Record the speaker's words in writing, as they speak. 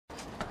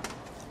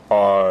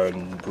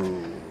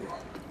Hungry.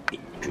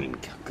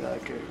 Drink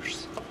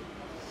burgers.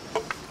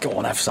 Go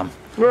on, have some.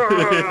 We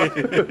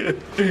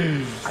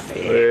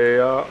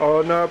are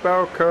on a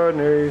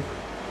balcony.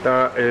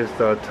 That is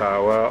the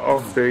Tower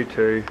of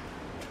BT.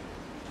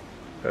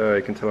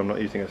 You can tell I'm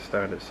not using a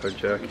stand, it's so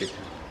jerky.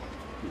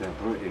 The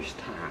British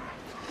Tower.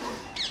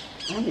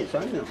 And it's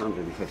only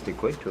 150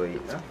 quid to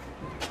eat that.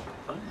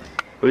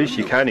 At least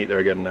you can eat there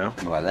again now.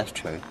 Well, that's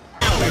true.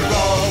 We're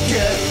all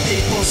good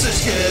people,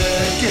 such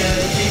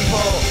good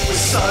people. We're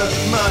so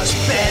much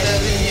better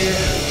than you.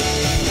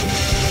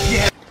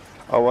 Yeah.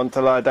 I want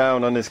to lie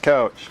down on this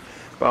couch,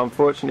 but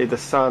unfortunately the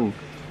sun,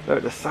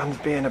 look, the sun's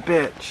being a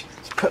bitch.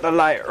 Let's put the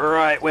light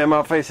right where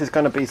my face is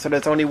going to be, so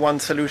there's only one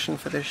solution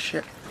for this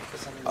shit.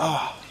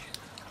 Oh,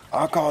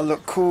 I gotta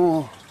look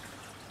cool.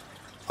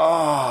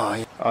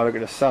 Oh, look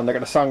at the sun, look at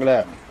the sun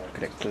glare. Look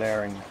at it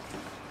glaring.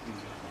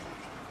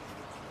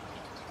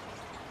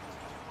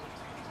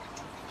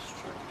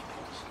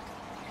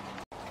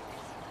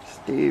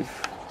 Steve,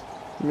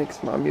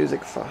 mix my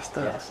music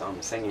faster. Yes, I'm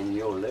singing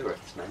your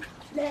lyrics, man.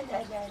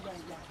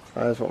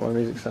 That's what my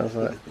music sounds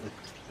like.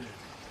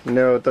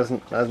 No, it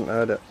doesn't. Hasn't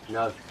heard it.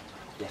 No,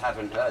 you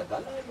haven't heard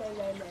that.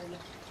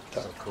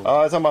 So cool.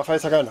 Oh, it's on my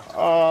face again.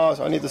 Oh,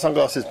 so I need the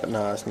sunglasses, but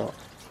no, it's not.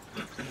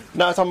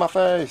 No, it's on my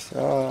face.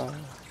 Oh,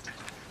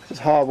 it's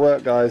hard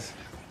work, guys.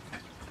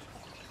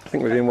 I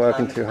think we've been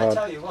working too hard.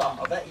 I tell you what,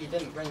 I bet you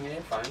didn't bring your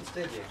earphones,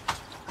 did you?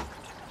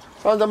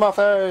 Under my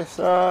face.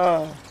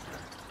 Oh.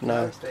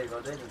 No. No, Steve,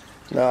 I didn't.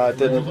 No, I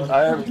didn't.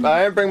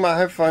 I didn't bring my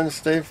headphones,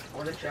 Steve.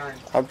 What a shame.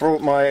 I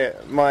brought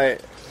my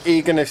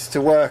eagerness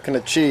to work and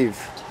achieve.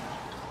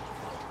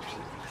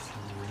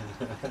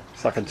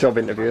 It's like a job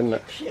interview, isn't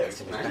it?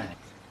 Cute, man.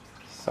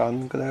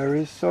 Sun glare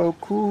is so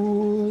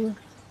cool,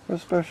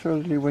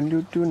 especially when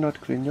you do not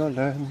clean your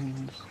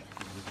lens.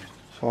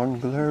 Sun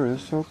glare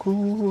is so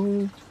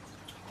cool.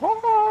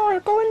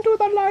 Oh, go into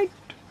the light.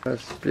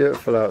 It's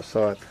beautiful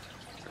outside.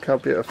 Look how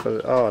beautiful.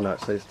 Oh no,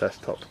 it's his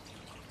desktop.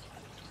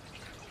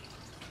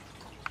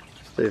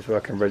 Steve's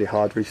working really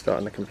hard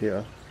restarting the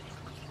computer.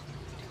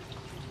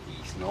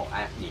 It's not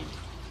happening.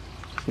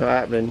 It's not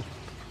happening.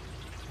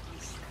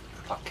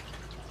 Fuck.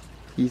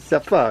 He's a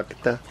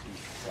fucked.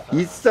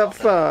 He's a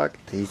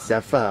fucked. He's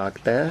a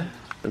fucked.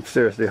 Some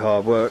seriously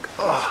hard work.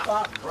 Oh,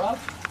 Fuck,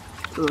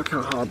 bruv. look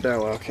how hard they're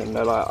working.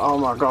 They're like, oh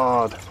my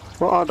god.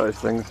 What are those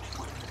things?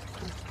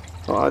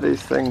 What are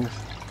these things?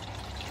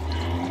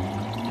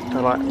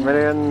 They're like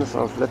millions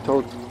of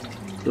little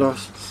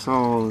lost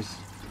souls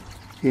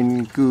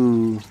in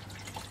goo.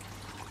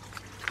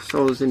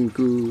 Souls in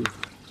goo.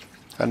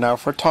 And now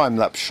for a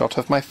time-lapse shot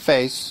of my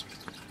face.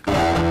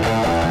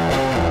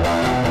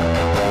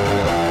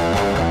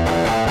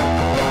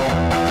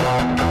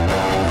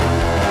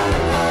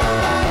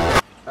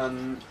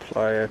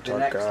 Play it The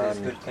next is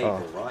again. Good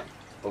People, right?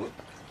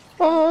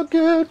 Oh,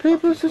 good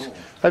people. Cool.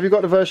 Have you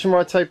got the version where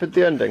I tape at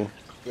the ending?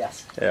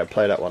 Yes. Yeah,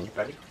 play that one.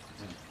 Ready?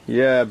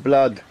 Yeah,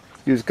 blood.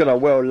 You's gonna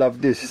well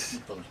love this.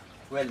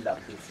 Well done,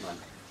 this man.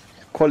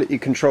 Quality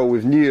control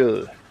with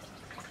Neil.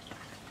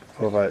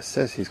 Although it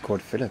says he's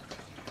called Philip.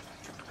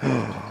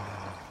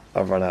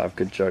 I've run out of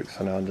good jokes,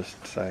 so now I'm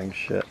just saying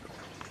shit.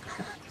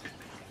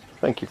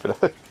 Thank you for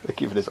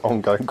this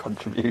ongoing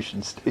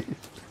contribution, Steve.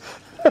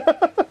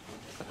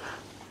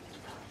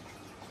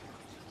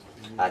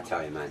 I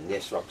tell you, man,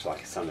 this rocks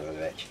like a son of a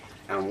bitch.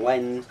 And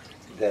when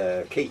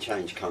the key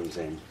change comes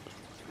in,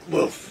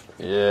 woof!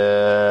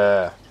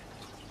 Yeah.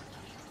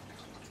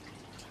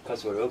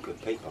 Because we're all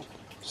good people.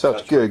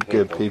 Such good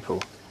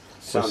people.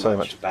 So We're so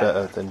much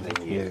better than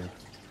you. you.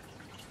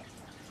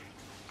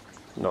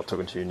 Not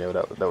talking to you, Neil.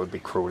 That would be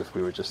cruel if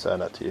we were just saying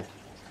that to you.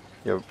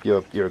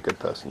 You're a good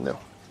person, Neil.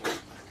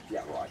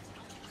 Yeah,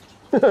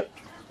 right.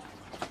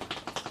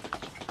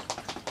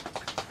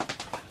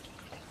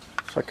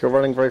 It's like you're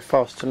running very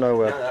fast to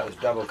nowhere. No, that was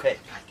double kick.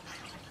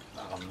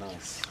 Oh,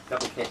 nice.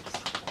 Double kicks.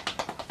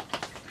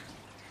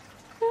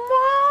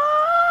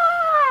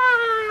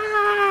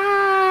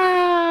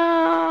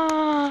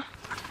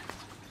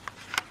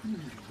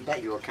 I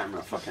bet your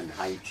camera fucking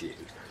hates you.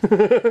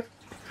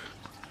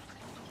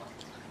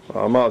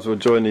 Well, I might as well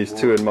join these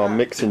two in my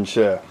mixing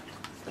chair.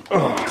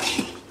 Oh.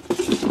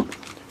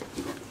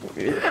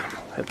 Yeah.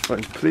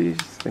 Headphones, please.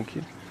 Thank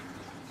you.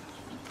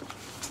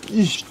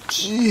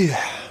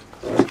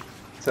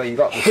 So you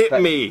got the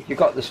Hit me! You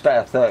got the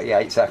spare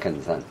 38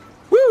 seconds then.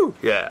 Woo!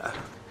 Yeah.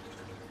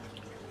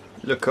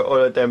 Look at all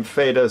of them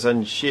faders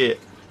and shit.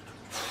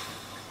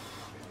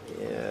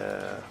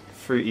 Yeah.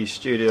 Fruity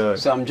Studio.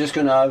 So I'm just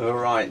going to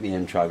overwrite the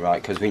intro,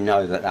 right? Because we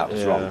know that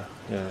was wrong.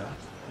 Yeah.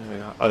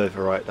 I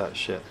overwrite that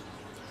shit.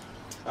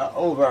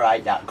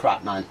 Overwrite that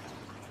crap, man.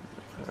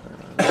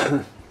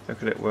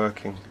 Look at it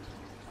working.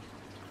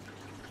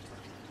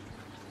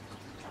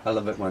 I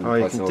love it when Oh,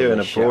 you puts can all do an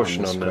this shit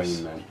abortion the on this.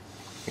 screen, man.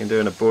 You can do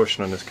an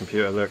abortion on this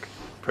computer. Look.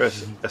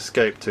 Press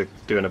escape to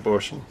do an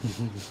abortion.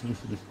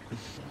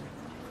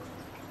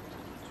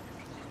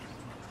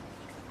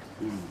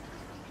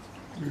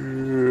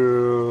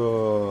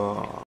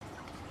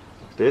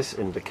 This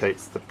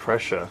indicates the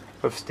pressure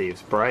of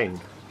Steve's brain.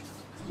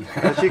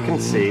 As you can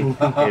see,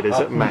 it is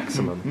at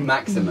maximum.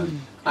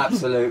 Maximum.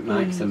 Absolute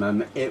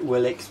maximum. It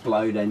will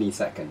explode any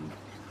second.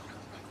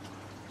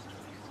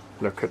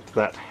 Look at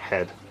that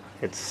head.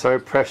 It's so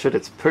pressured,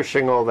 it's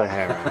pushing all the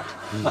hair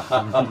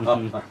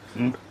out.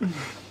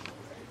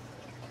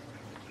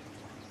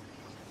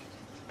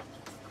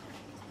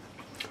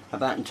 How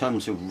about in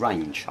terms of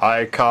range?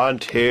 I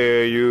can't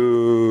hear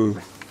you.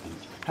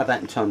 How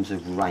about in terms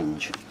of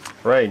range?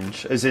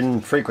 Range, as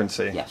in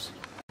frequency? Yes.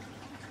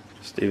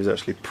 Steve's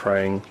actually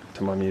praying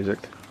to my music.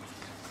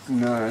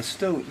 No, it's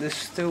still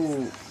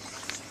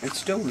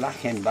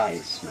lacking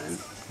bass, man.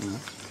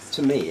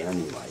 To me,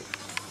 anyway.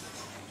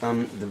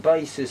 The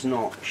bass is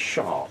not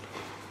sharp.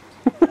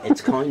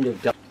 It's kind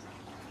of.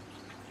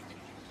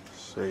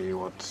 See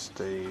what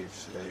Steve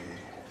says.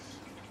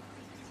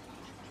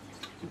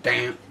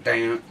 Down,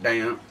 down,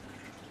 down.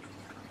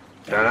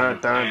 Down,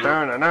 down,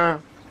 down, down,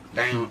 down.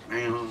 Down,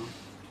 down.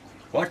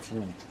 What?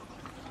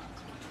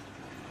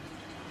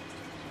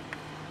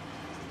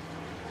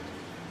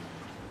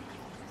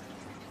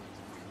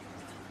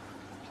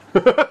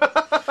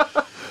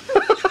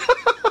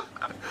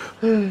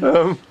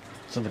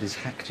 Somebody's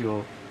hacked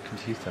your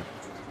computer.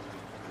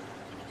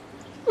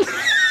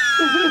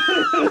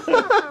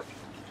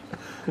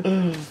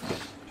 The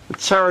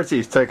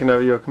charity's taken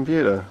over your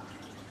computer.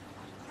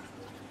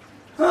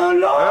 Oh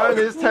no!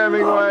 Ernest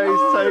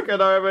Hemingway's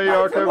taken over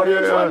your What are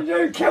you trying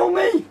computer. to do? Kill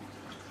me?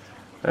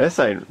 This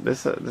ain't the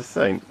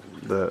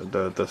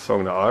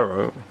song that I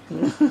wrote.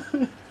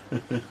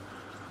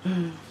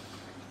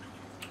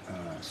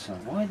 So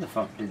why the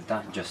fuck did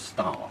that just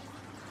start?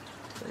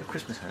 Is that your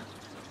Christmas hat?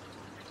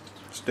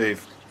 Steve,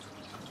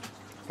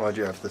 why'd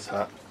you have this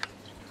hat?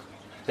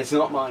 It's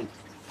not mine.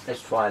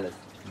 It's Twyla.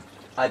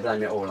 I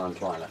blame it all on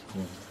Twyla.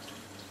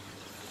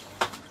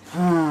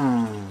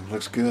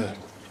 Looks good.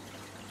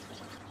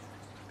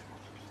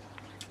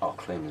 Oh,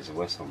 clean as a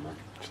whistle, man.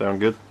 Sound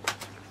good?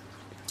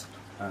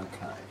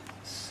 Okay,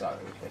 so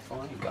if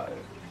I go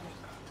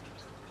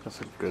That's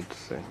a good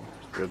thing.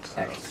 Good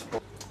sound.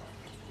 export,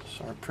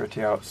 So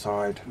pretty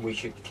outside. we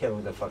should kill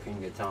the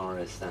fucking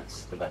guitarist.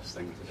 That's the best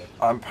thing to do.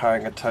 I'm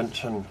paying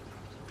attention.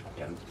 I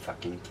don't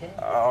fucking care.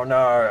 Oh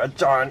no, a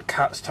giant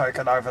cat's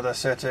taken over the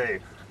city.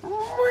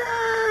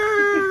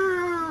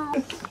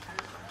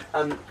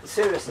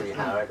 Seriously,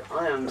 Howard,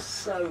 I am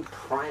so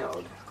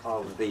proud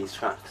of these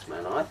tracks,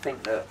 man. I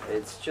think that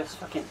it's just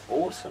fucking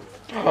awesome.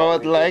 Oh,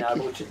 I'd We've been like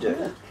able to do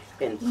it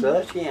in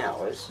 30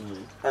 hours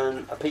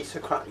and a piece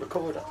of crap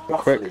recorder.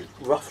 Quick.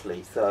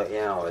 Roughly 30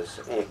 hours,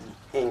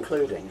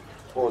 including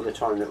all the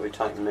time that we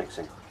take in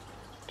mixing.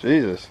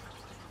 Jesus.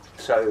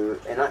 So,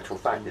 in actual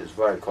fact, it's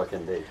very quick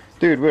indeed.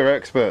 Dude, we're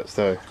experts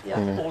though. Yeah.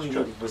 You know. All you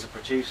needed was a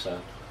producer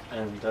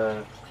and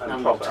proper-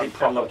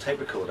 analog tape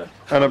recorder.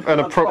 And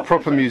a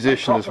proper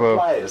musician as well.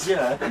 Players.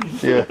 Yeah.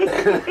 Yeah.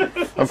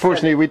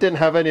 Unfortunately, we didn't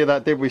have any of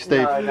that, did we,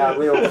 Steve? No,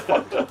 we all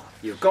fucked up.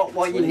 You've got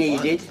what you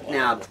needed,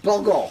 now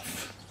bog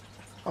off.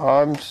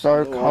 I'm so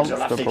I'll have to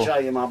comfortable. show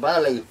you my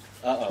belly.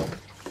 Uh-oh.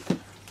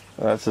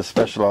 That's a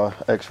special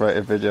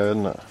X-rated video,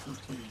 isn't it?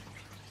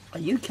 Are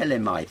you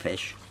killing my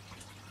fish?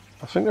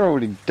 I think they're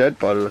already dead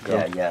by the look of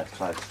them. Yeah,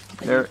 close.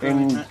 They're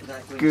in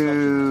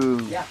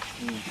goo. Yeah.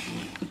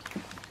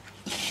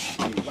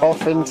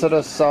 Off into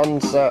the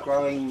sunset.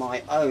 Growing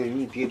my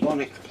own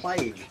bubonic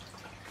plague.